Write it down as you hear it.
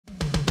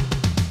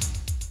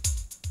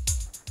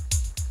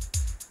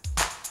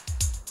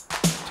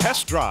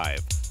Test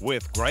Drive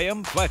with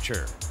Graham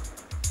Fletcher.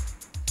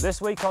 This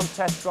week on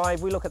Test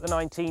Drive, we look at the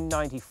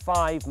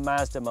 1995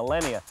 Mazda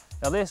Millenia.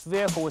 Now, this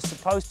vehicle was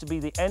supposed to be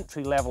the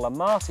entry-level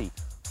Amati.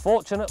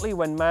 Fortunately,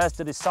 when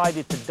Mazda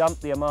decided to dump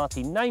the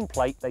Amati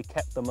nameplate, they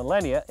kept the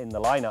Millenia in the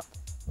lineup.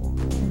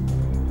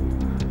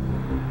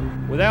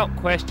 Without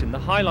question, the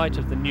highlight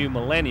of the new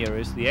Millenia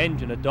is the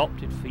engine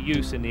adopted for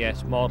use in the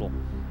S model.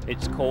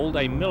 It's called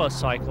a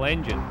millicycle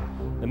engine.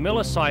 The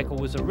millicycle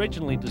was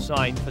originally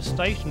designed for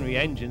stationary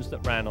engines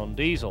that ran on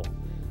diesel.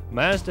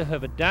 Mazda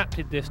have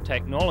adapted this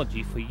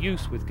technology for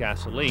use with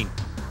gasoline.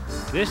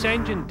 This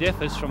engine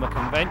differs from a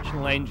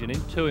conventional engine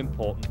in two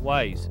important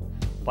ways.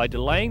 By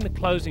delaying the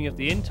closing of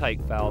the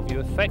intake valve, you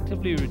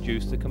effectively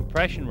reduce the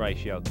compression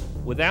ratio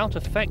without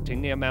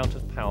affecting the amount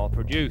of power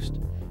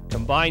produced.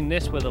 Combine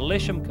this with a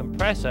lithium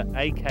compressor,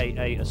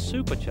 aka a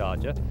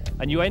supercharger,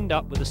 and you end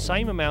up with the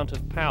same amount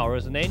of power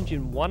as an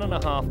engine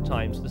 1.5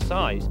 times the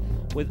size,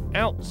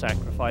 without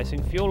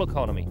sacrificing fuel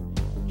economy.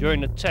 During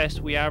the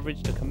test, we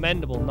averaged a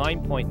commendable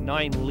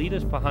 9.9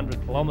 litres per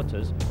 100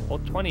 kilometres, or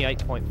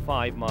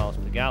 28.5 miles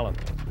per gallon.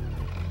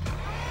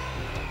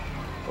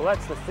 Well,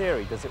 that's the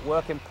theory. Does it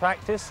work in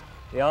practice?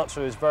 The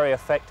answer is very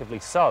effectively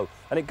so.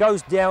 And it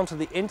goes down to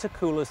the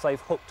intercoolers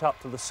they've hooked up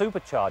to the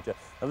supercharger.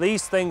 And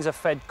these things are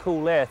fed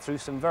cool air through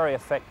some very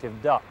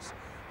effective ducts.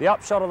 The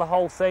upshot of the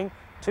whole thing,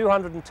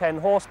 210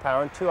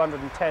 horsepower and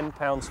 210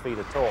 pounds-feet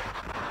of torque.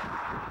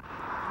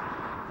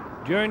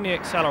 During the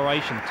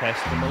acceleration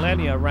test, the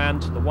Millenia ran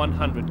to the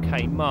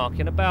 100k mark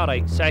in about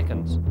 8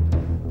 seconds.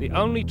 The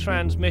only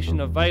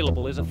transmission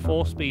available is a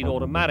 4-speed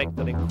automatic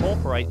that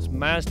incorporates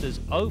Mazda's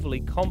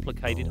overly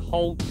complicated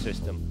hold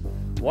system.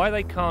 Why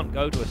they can't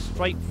go to a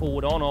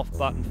straightforward on-off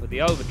button for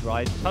the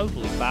overdrive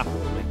totally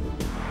baffles me.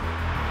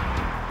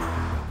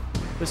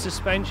 The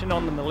suspension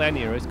on the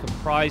Millenia is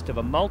comprised of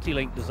a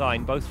multi-link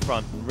design both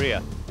front and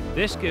rear.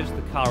 This gives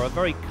the car a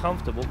very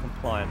comfortable,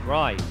 compliant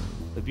ride.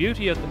 The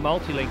beauty of the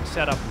multi-link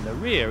setup in the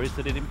rear is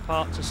that it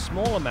imparts a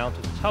small amount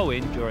of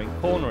toe-in during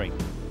cornering.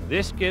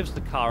 This gives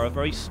the car a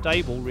very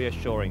stable,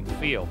 reassuring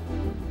feel.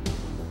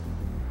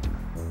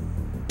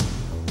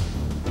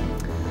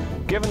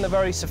 Given the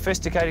very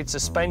sophisticated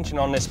suspension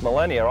on this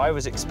Millenia, I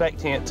was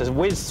expecting it to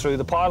whiz through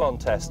the pylon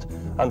test.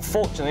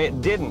 Unfortunately,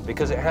 it didn't,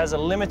 because it has a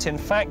limiting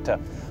factor.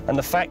 And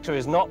the factor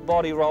is not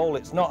body roll,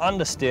 it's not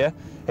understeer,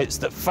 it's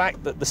the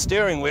fact that the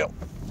steering wheel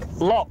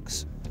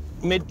locks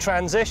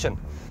mid-transition.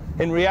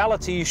 In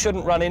reality, you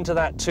shouldn't run into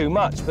that too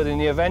much, but in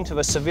the event of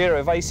a severe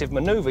evasive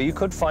maneuver, you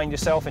could find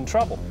yourself in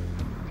trouble.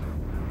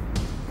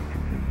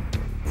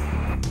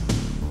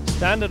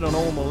 Standard on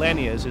all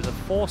Millenias is a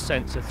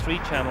 4-sensor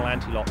 3-channel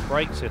anti-lock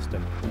brake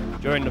system.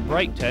 During the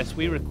brake test,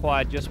 we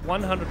required just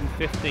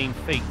 115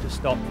 feet to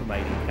stop from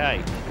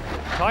 80k.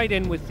 Tied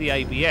in with the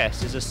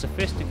ABS is a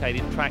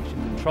sophisticated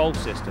traction control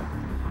system.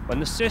 When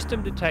the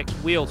system detects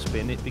wheel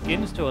spin, it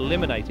begins to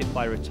eliminate it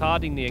by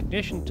retarding the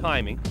ignition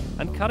timing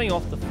and cutting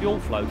off the fuel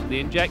flow to the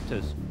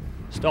injectors.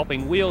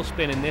 Stopping wheel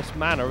spin in this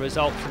manner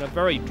results in a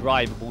very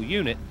drivable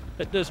unit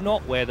that does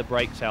not wear the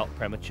brakes out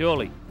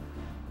prematurely.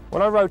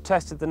 When I road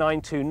tested the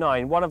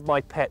 929, one of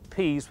my pet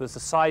peeves was the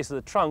size of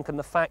the trunk and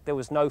the fact there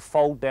was no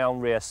fold-down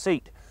rear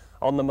seat.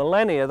 On the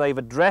Millenia, they've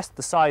addressed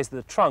the size of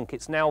the trunk.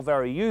 It's now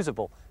very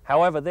usable.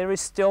 However, there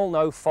is still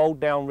no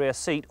fold-down rear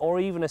seat or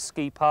even a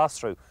ski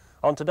pass-through.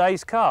 On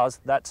today's cars,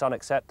 that's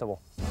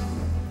unacceptable.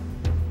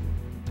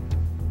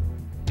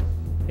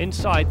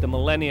 Inside, the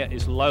Millenia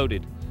is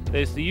loaded.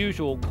 There's the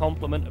usual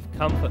complement of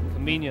comfort and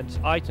convenience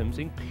items,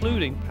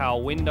 including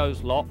power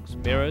windows, locks,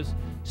 mirrors,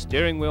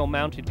 steering wheel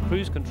mounted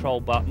cruise control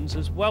buttons,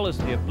 as well as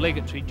the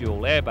obligatory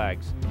dual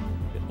airbags.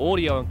 The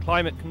audio and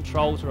climate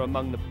controls are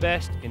among the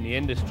best in the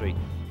industry.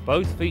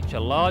 Both feature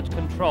large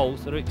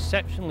controls that are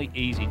exceptionally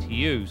easy to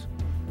use.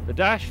 The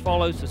dash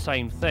follows the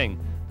same thing.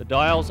 The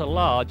dials are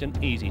large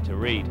and easy to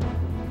read.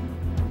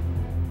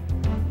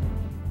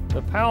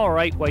 The power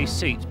 8-way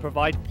seats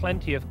provide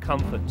plenty of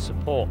comfort and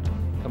support.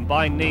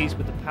 Combine these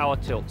with the power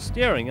tilt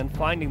steering and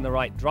finding the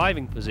right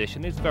driving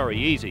position is very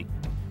easy.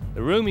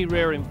 The roomy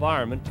rear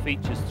environment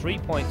features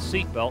 3-point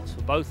seat belts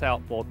for both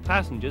outboard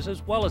passengers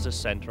as well as a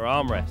center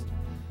armrest.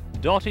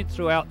 Dotted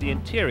throughout the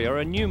interior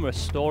are numerous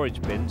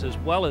storage bins as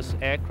well as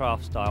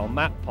aircraft-style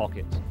map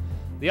pockets.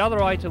 The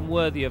other item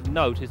worthy of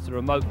note is the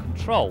remote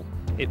control.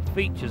 It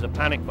features a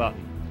panic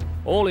button.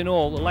 All in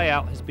all, the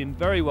layout has been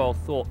very well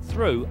thought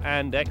through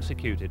and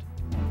executed.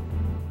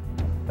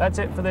 That's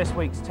it for this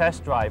week's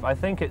test drive. I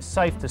think it's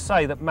safe to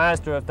say that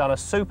Mazda have done a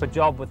super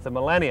job with the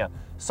Millenia.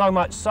 So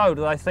much so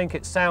that I think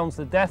it sounds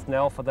the death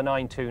knell for the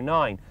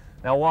 929.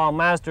 Now, while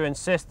Mazda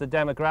insists the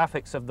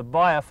demographics of the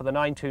buyer for the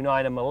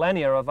 929 and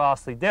Millenia are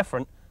vastly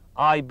different,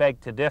 I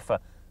beg to differ.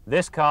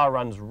 This car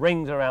runs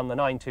rings around the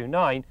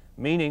 929,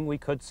 meaning we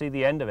could see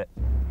the end of it.